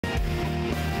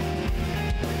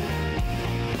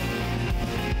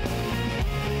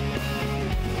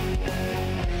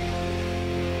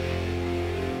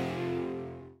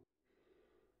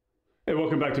Hey,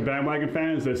 welcome back to Bandwagon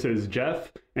fans. This is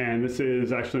Jeff, and this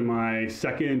is actually my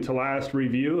second to last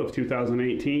review of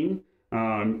 2018.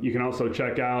 You can also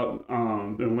check out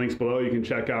the links below. You can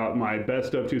check out my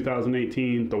best of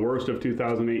 2018, the worst of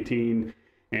 2018,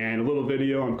 and a little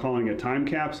video I'm calling a time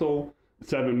capsule,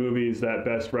 7 movies that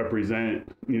best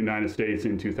represent the United States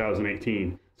in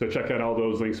 2018. So check out all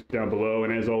those links down below.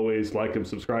 And as always, like and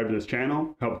subscribe to this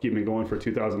channel. Help keep me going for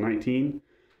 2019.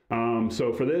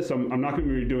 So for this, I'm not going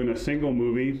to be doing a single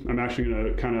movie. I'm actually going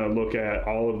to kind of look at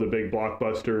all of the big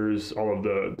blockbusters, all of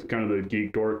the kind of the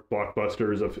geek dork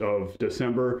blockbusters of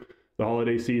December, the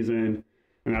holiday season.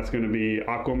 And that's going to be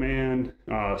Aquaman,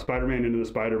 Spider-Man Into the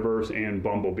Spider-Verse, and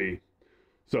Bumblebee.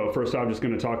 So first, I'm just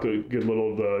going to get a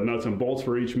little of the nuts and bolts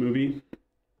for each movie.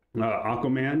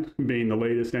 Aquaman being the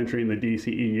latest entry in the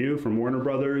DCEU from Warner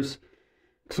Brothers.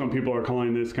 Some people are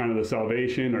calling this kind of the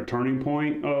salvation or turning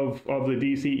point of the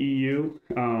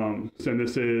DCEU. So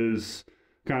this is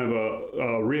kind of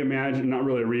a reimagine, not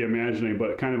really a reimagining,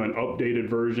 but kind of an updated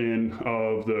version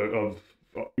of the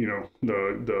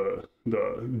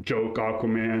joke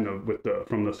Aquaman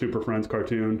from the Super Friends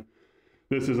cartoon.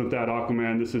 This isn't that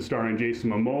Aquaman. This is starring Jason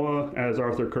Momoa as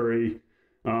Arthur Curry,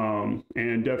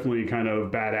 and definitely kind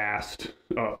of badassed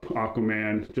up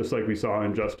Aquaman, just like we saw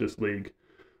in Justice League.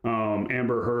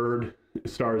 Amber Heard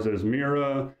stars as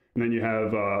Mira, and then you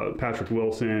have Patrick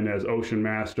Wilson as Ocean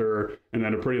Master, and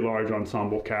then a pretty large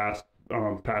ensemble cast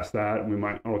past that. We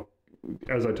might,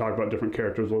 as I talk about different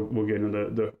characters, we'll get into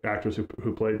the actors who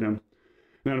played them.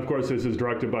 And then, of course, this is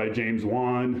directed by James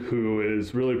Wan, who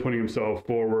is really putting himself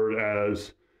forward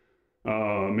as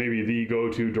maybe the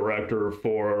go-to director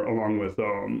for, along with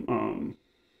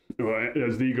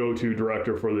as the go-to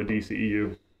director for the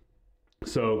DCEU.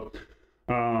 So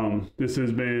this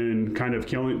has been kind of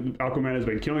Aquaman has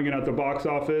been killing it at the box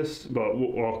office, but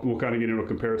we'll kind of get into a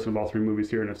comparison of all 3 movies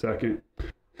here in a second.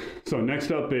 So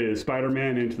next up is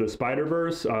Spider-Man Into the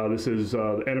Spider-Verse. This is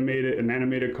an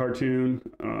animated cartoon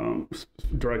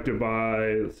directed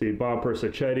by, Bob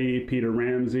Persichetti, Peter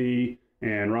Ramsey,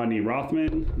 and Rodney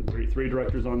Rothman. Three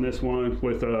directors on this one,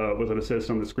 with an assist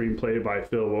on the screenplay by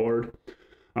Phil Lord.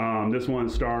 This one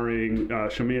starring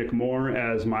Shamik Moore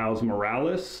as Miles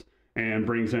Morales, and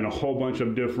brings in a whole bunch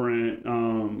of different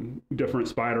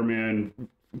Spider-Man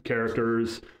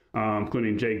characters,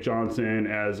 including Jake Johnson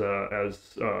as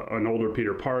an older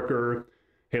Peter Parker,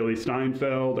 Haley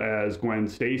Steinfeld as Gwen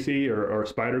Stacy or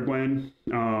Spider-Gwen,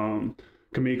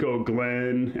 Kimiko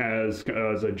Glenn as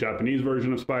a Japanese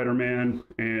version of Spider-Man,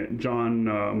 and John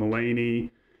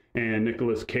Mulaney and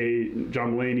Nicolas Cage,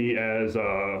 John Mulaney as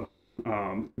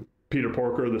Peter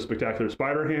Porker, the Spectacular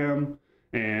Spider-Ham,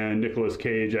 and Nicolas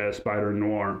Cage as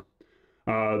Spider-Noir.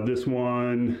 This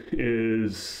one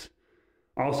is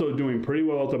also doing pretty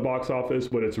well at the box office,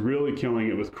 but it's really killing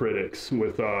it with critics,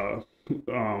 with a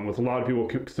lot of people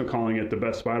calling it the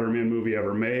best Spider-Man movie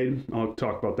ever made. I'll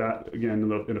talk about that again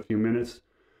in a few minutes.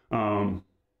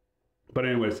 But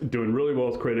anyways, doing really well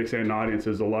with critics and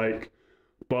audiences alike,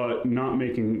 but not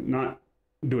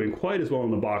doing quite as well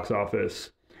in the box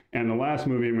office. And the last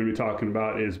movie I'm going to be talking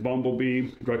about is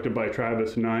Bumblebee, directed by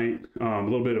Travis Knight. A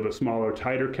little bit of a smaller,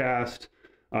 tighter cast.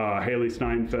 Haley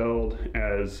Steinfeld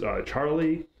as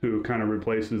Charlie, who kind of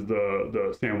replaces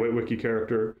the Sam Witwicky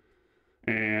character,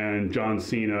 and John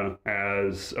Cena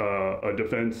as a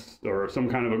defense or some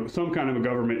kind of a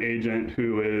government agent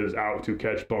who is out to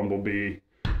catch Bumblebee.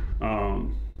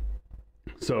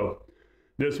 So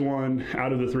this one,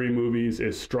 out of the 3 movies,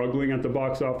 is struggling at the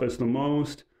box office the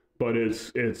most, but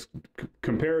it's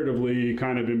comparatively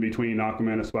kind of in between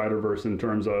Aquaman and Spider-Verse in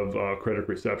terms of critic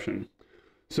reception.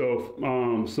 So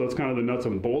it's kind of the nuts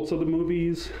and bolts of the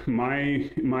movies. My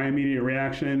immediate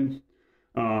reaction,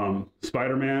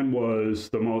 Spider-Man was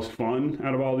the most fun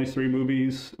out of all these 3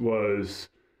 movies. Is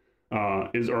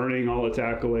earning all its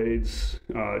accolades.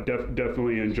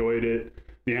 Definitely enjoyed it.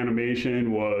 The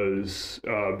animation was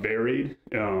varied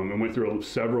and went through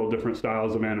several different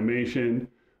styles of animation,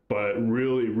 but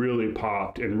really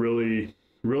popped and really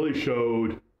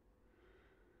showed.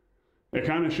 It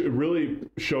kind of really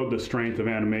showed the strength of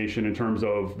animation in terms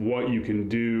of what you can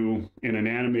do in an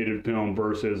animated film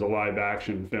versus a live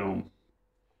action film.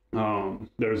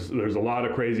 There's a lot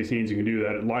of crazy scenes you can do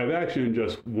that live action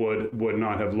just would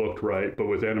not have looked right, but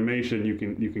with animation you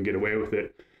can get away with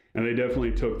it, and they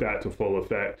definitely took that to full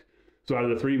effect. So out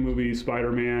of the 3 movies,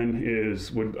 Spider-Man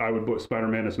I would put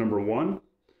Spider-Man as number 1.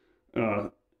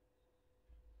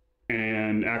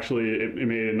 And actually it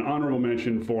made an honorable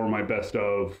mention for my best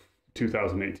of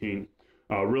 2018.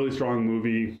 Really strong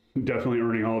movie, definitely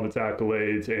earning all of its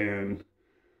accolades, and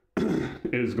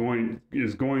is going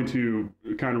to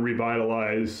kind of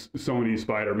revitalize Sony's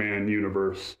Spider-Man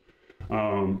universe.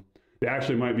 They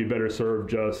actually might be better served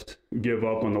just give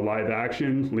up on the live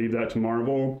action, leave that to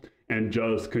Marvel, and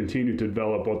just continue to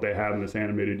develop what they have in this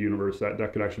animated universe. That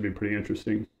could actually be pretty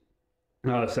interesting.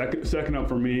 Second up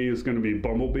for me is going to be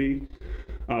Bumblebee.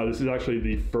 This is actually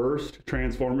the first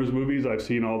Transformers movies I've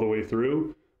seen all the way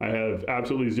through. I have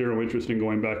absolutely zero interest in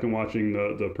going back and watching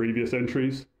the previous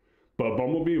entries. But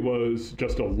Bumblebee was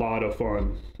just a lot of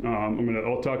fun.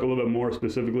 I'll talk a little bit more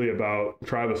specifically about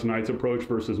Travis Knight's approach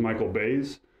versus Michael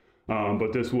Bay's.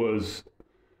 But this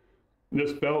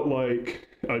felt like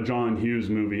a John Hughes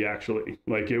movie, actually.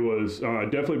 Like, it was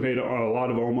definitely paid a lot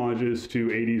of homages to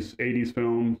 80s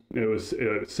film. It was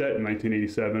set in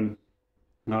 1987.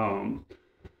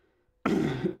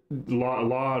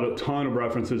 A ton of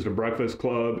references to Breakfast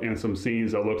Club and some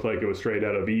scenes that looked like it was straight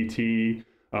out of E.T.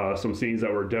 Some scenes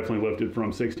that were definitely lifted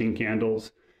from 16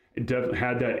 Candles. It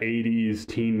had that 80s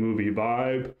teen movie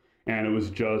vibe, and it was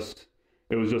just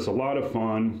a lot of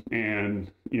fun,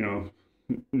 and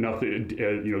nothing,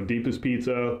 deep as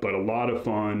pizza, but a lot of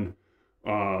fun.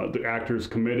 The actors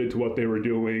committed to what they were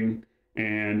doing,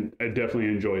 and I definitely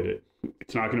enjoyed it.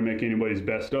 It's not going to make anybody's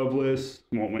best of list,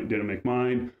 didn't make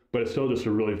mine, but it's still just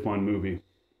a really fun movie.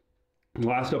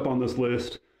 Last up on this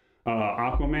list,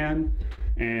 Aquaman,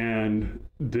 and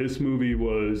this movie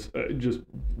was, just to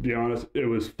be honest, it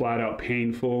was flat out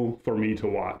painful for me to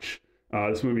watch.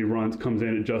 This movie comes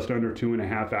in at just under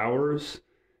 2.5 hours,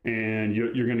 and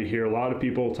you're going to hear a lot of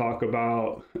people talk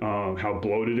about how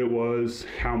bloated it was,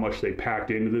 how much they packed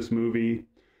into this movie,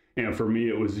 and for me,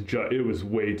 it was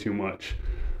way too much.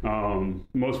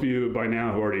 Most of you by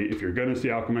now if you're going to see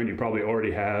Aquaman, you probably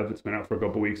already have. It's been out for a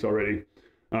couple weeks already.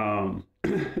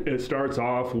 It starts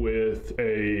off with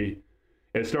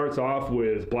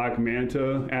Black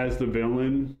Manta as the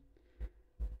villain,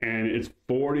 and it's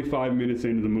 45 minutes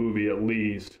into the movie at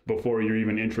least before you're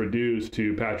even introduced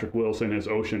to Patrick Wilson as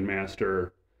Ocean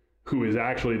Master, who is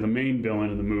actually the main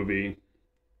villain in the movie.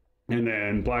 And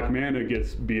then Black Manta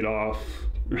gets beat off.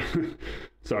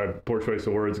 Sorry, poor choice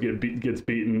of words. Gets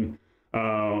beaten.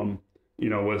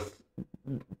 With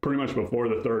pretty much before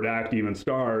the third act even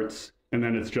starts, and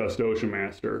then it's just Ocean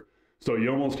Master. So you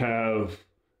almost have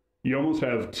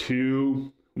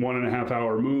two 1.5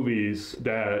 hour movies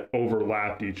that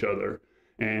overlapped each other,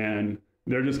 and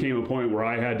there just came a point where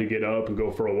I had to get up and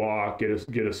go for a walk, get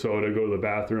a soda, go to the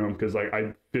bathroom, because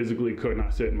I physically could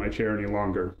not sit in my chair any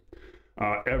longer.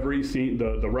 Every scene,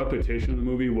 the repetition of the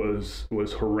movie was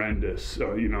horrendous.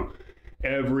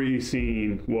 Every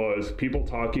scene was people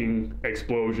talking,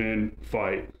 explosion,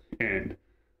 fight, and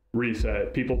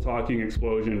reset. People talking,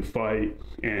 explosion, fight,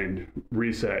 and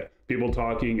reset. People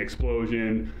talking,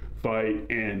 explosion, fight,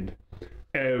 and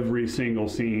every single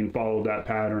scene followed that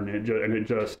pattern.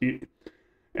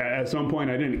 At some point,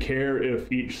 I didn't care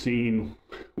if each scene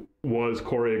was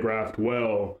choreographed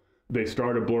well. They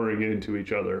started blurring into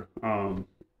each other. And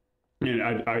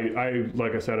I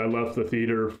like I said, I left the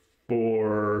theater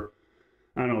for,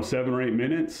 7 or 8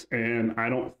 minutes, and I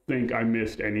don't think I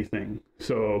missed anything.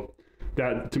 So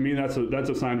that, to me, that's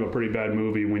a sign of a pretty bad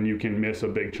movie, when you can miss a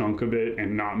big chunk of it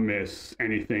and not miss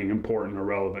anything important or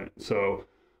relevant. So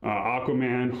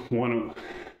Aquaman,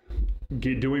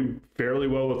 doing fairly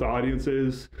well with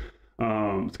audiences.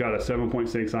 It's got a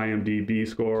 7.6 IMDb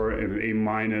score and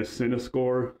an A- cinema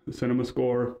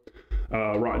score.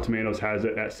 Rotten Tomatoes has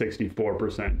it at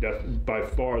 64%. By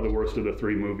far the worst of the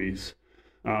three movies.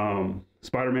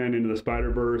 Spider-Man Into the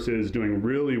Spider-Verse is doing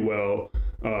really well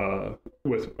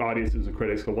with audiences and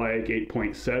critics alike.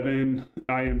 8.7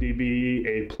 IMDb,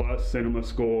 A+ cinema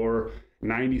score,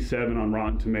 97 on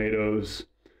Rotten Tomatoes.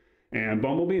 And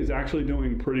Bumblebee is actually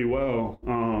doing pretty well.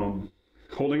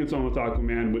 Holding its own with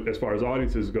Aquaman as far as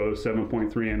audiences go,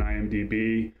 7.3 on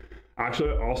IMDb.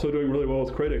 Actually, also doing really well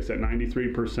with critics at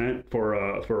 93%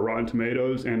 for Rotten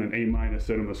Tomatoes and an A-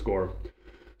 cinema score.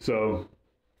 So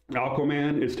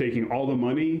Aquaman is taking all the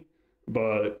money,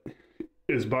 but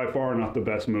is by far not the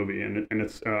best movie, and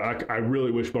it's I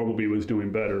really wish Bumblebee was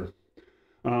doing better.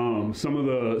 Some of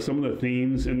the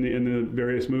themes in the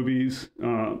various movies.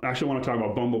 Actually, I want to talk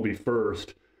about Bumblebee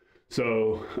first.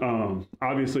 So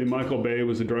obviously, Michael Bay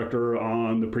was the director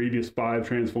on the previous 5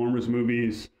 Transformers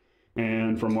movies,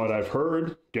 and from what I've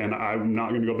heard, again, I'm not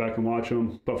going to go back and watch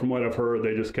them, but from what I've heard,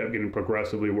 they just kept getting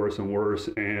progressively worse and worse.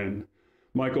 And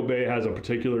Michael Bay has a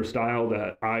particular style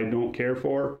that I don't care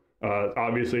for.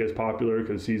 Obviously, it's popular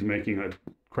because he's making a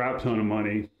crap ton of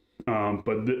money.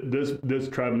 But this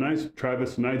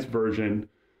Travis Knight's version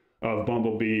of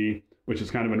Bumblebee, which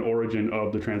is kind of an origin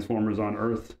of the Transformers on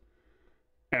Earth,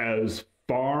 as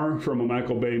far from a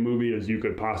Michael Bay movie as you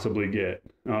could possibly get.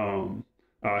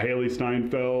 Haley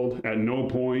Steinfeld, at no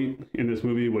point in this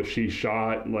movie was she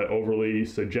shot like overly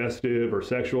suggestive or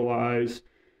sexualized.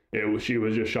 She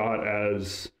was just shot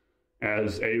as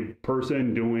a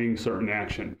person doing certain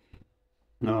action.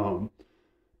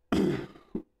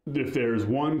 If there's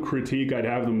one critique I'd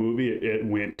have of the movie, it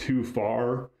went too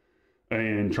far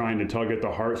in trying to tug at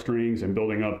the heartstrings and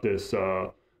building up this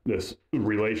this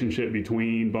relationship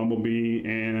between Bumblebee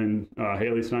and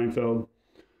Haley Steinfeld.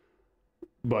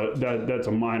 But that's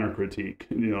a minor critique.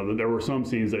 You know, there were some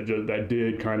scenes that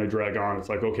did kind of drag on. It's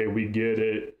like, okay, we get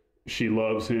it. She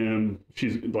loves him.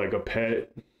 She's like a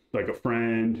pet, like a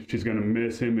friend. She's gonna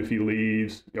miss him if he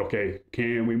leaves. Okay,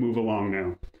 can we move along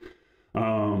now?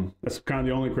 That's kind of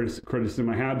the only criticism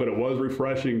I have. But it was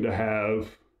refreshing to have.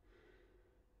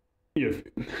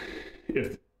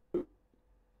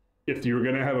 If you're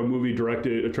gonna have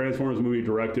a Transformers movie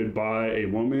directed by a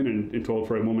woman and told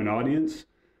for a woman audience,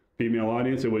 female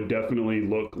audience, it would definitely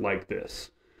look like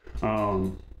this.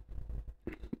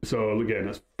 So again,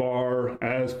 as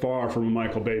far from a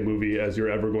Michael Bay movie as you're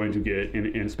ever going to get,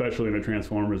 and especially in a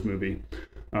Transformers movie.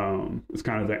 It's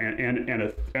kind of the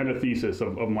antithesis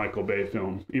of Michael Bay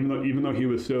film, even though he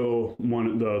was still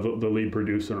the lead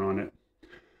producer on it.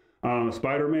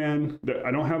 Spider-Man,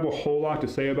 I don't have a whole lot to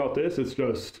say about this. It's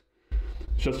just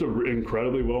an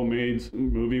incredibly well-made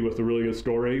movie with a really good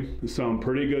story, some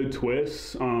pretty good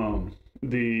twists.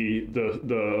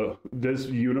 This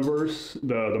universe,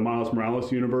 the Miles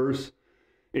Morales universe,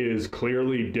 is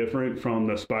clearly different from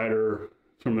the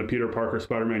Peter Parker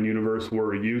Spider-Man universe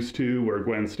we're used to, where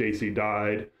Gwen Stacy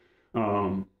died.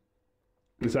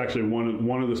 It's actually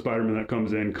one of the Spider-Man that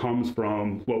comes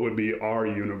from what would be our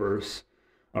universe,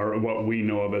 or what we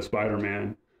know of as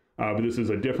Spider-Man. But this is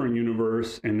a different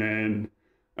universe, and then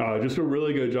just a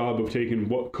really good job of taking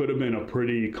what could have been a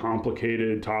pretty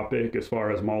complicated topic as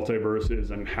far as multiverses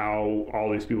and how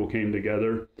all these people came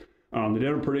together. They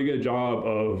did a pretty good job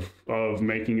of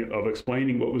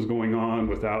explaining what was going on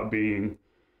without being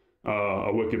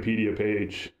a Wikipedia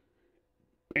page,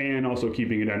 and also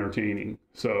keeping it entertaining.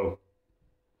 So,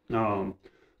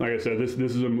 like I said, this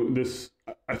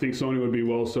I think Sony would be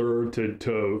well served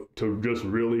to just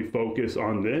really focus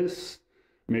on this.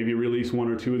 Maybe release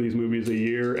one or two of these movies a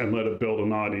year and let it build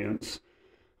an audience.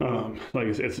 Like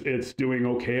I said, it's doing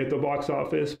okay at the box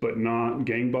office, but not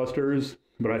gangbusters.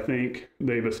 But I think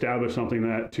they've established something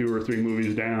that 2 or 3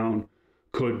 movies down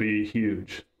could be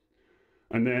huge.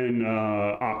 And then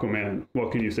Aquaman,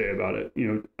 what can you say about it?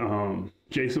 You know,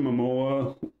 Jason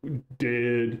Momoa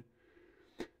did.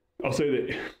 I'll say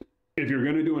that if you're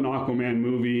going to do an Aquaman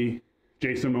movie,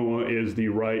 Jason Momoa is the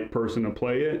right person to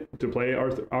play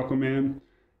Aquaman.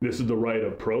 This is the right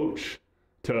approach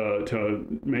to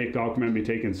make Aquaman be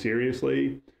taken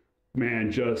seriously.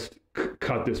 Man, just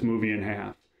cut this movie in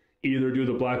half. Either do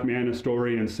the Black Manta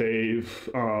story and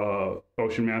save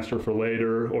Ocean Master for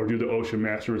later, or do the Ocean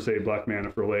Master and save Black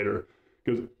Manta for later,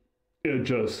 because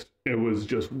it was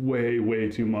just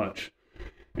way too much.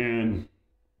 And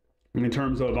in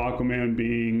terms of Aquaman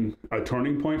being a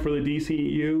turning point for the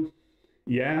DCEU,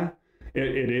 yeah.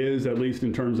 It is, at least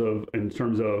in terms of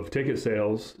ticket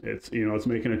sales. It's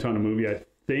making a ton of movie. I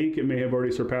think it may have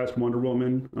already surpassed Wonder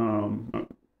Woman.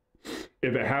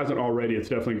 If it hasn't already, it's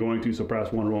definitely going to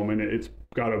surpass Wonder Woman. It's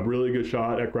got a really good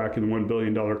shot at cracking the $1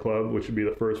 billion club, which would be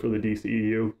the first for the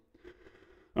DCEU.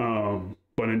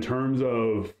 But in terms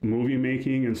of movie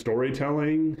making and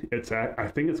storytelling, I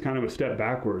think it's kind of a step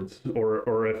backwards,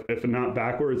 or if not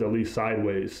backwards, at least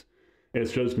sideways.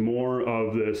 It's just more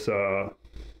of this.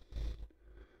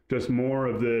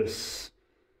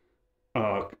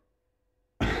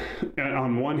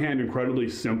 On one hand, incredibly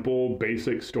simple,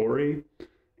 basic story,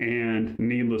 and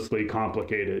needlessly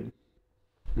complicated.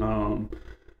 Better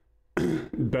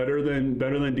than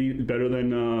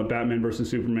Batman versus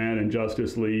Superman and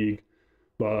Justice League,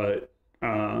 but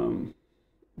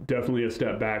definitely a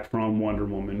step back from Wonder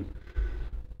Woman.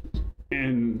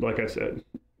 And like I said,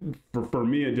 for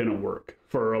me, it didn't work.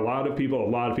 For a lot of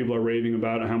people are raving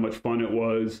about it, how much fun it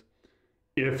was.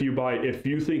 If you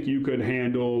think you could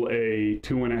handle a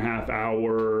 2.5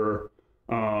 hour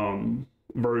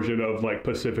version of like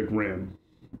Pacific Rim,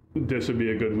 this would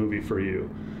be a good movie for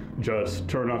you. Just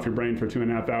turn off your brain for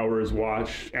 2.5 hours,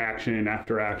 watch action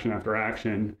after action after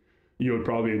action. You would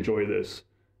probably enjoy this.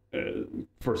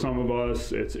 For some of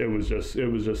us, it was just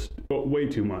way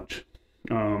too much.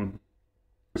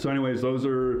 So anyways, those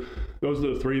are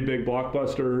the 3 big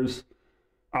blockbusters.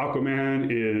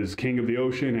 Aquaman is king of the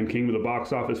ocean and king of the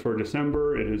box office for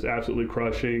December. It is absolutely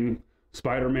crushing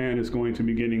Spider-Man is going to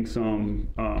be getting some,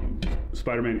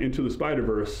 Spider-Man Into the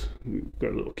Spiderverse,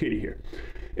 got a little kitty here,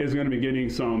 is going to be getting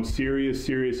some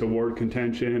serious award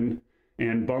contention.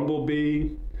 And Bumblebee,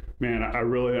 man, I'm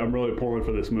really pulling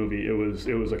for this movie. It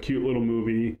was a cute little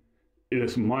movie.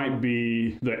 This might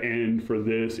be the end for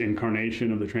this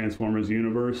incarnation of the Transformers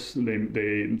universe. They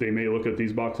may look at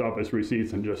these box office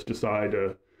receipts and just decide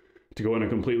to go in a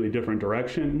completely different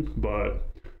direction. But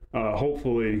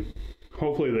hopefully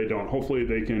they don't. Hopefully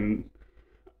they can.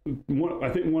 I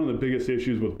think one of the biggest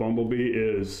issues with Bumblebee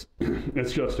is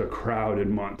it's just a crowded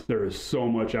month. There is so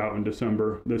much out in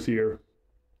December this year.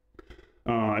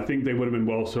 I think they would have been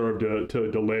well served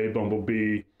to delay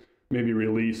Bumblebee, maybe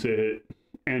release it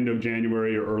end of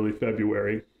January or early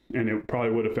February, and it probably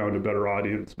would have found a better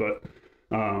audience. But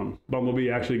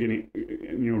Bumblebee actually getting,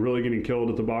 really getting killed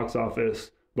at the box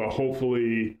office. But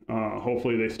hopefully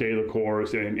they stay the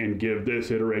course and give this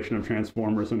iteration of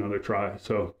Transformers another try.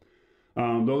 So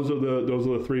those are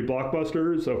the three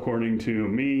blockbusters according to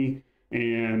me,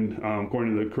 and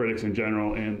according to the critics in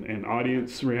general and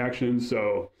audience reactions.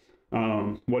 So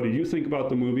what do you think about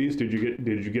the movies? Did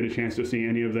you get a chance to see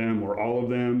any of them or all of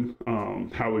them?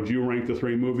 How would you rank the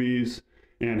three movies?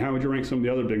 And how would you rank some of the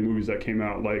other big movies that came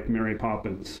out, like Mary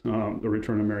Poppins, The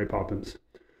Return of Mary Poppins?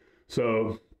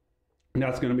 So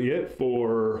that's going to be it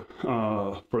for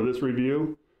this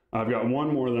review. I've got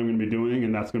one more that I'm going to be doing,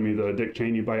 and that's going to be the Dick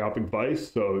Cheney biopic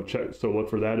Vice. So look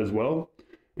for that as well.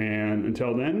 And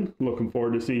until then, looking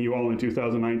forward to seeing you all in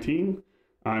 2019.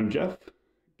 I'm Jeff.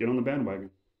 Get on the bandwagon.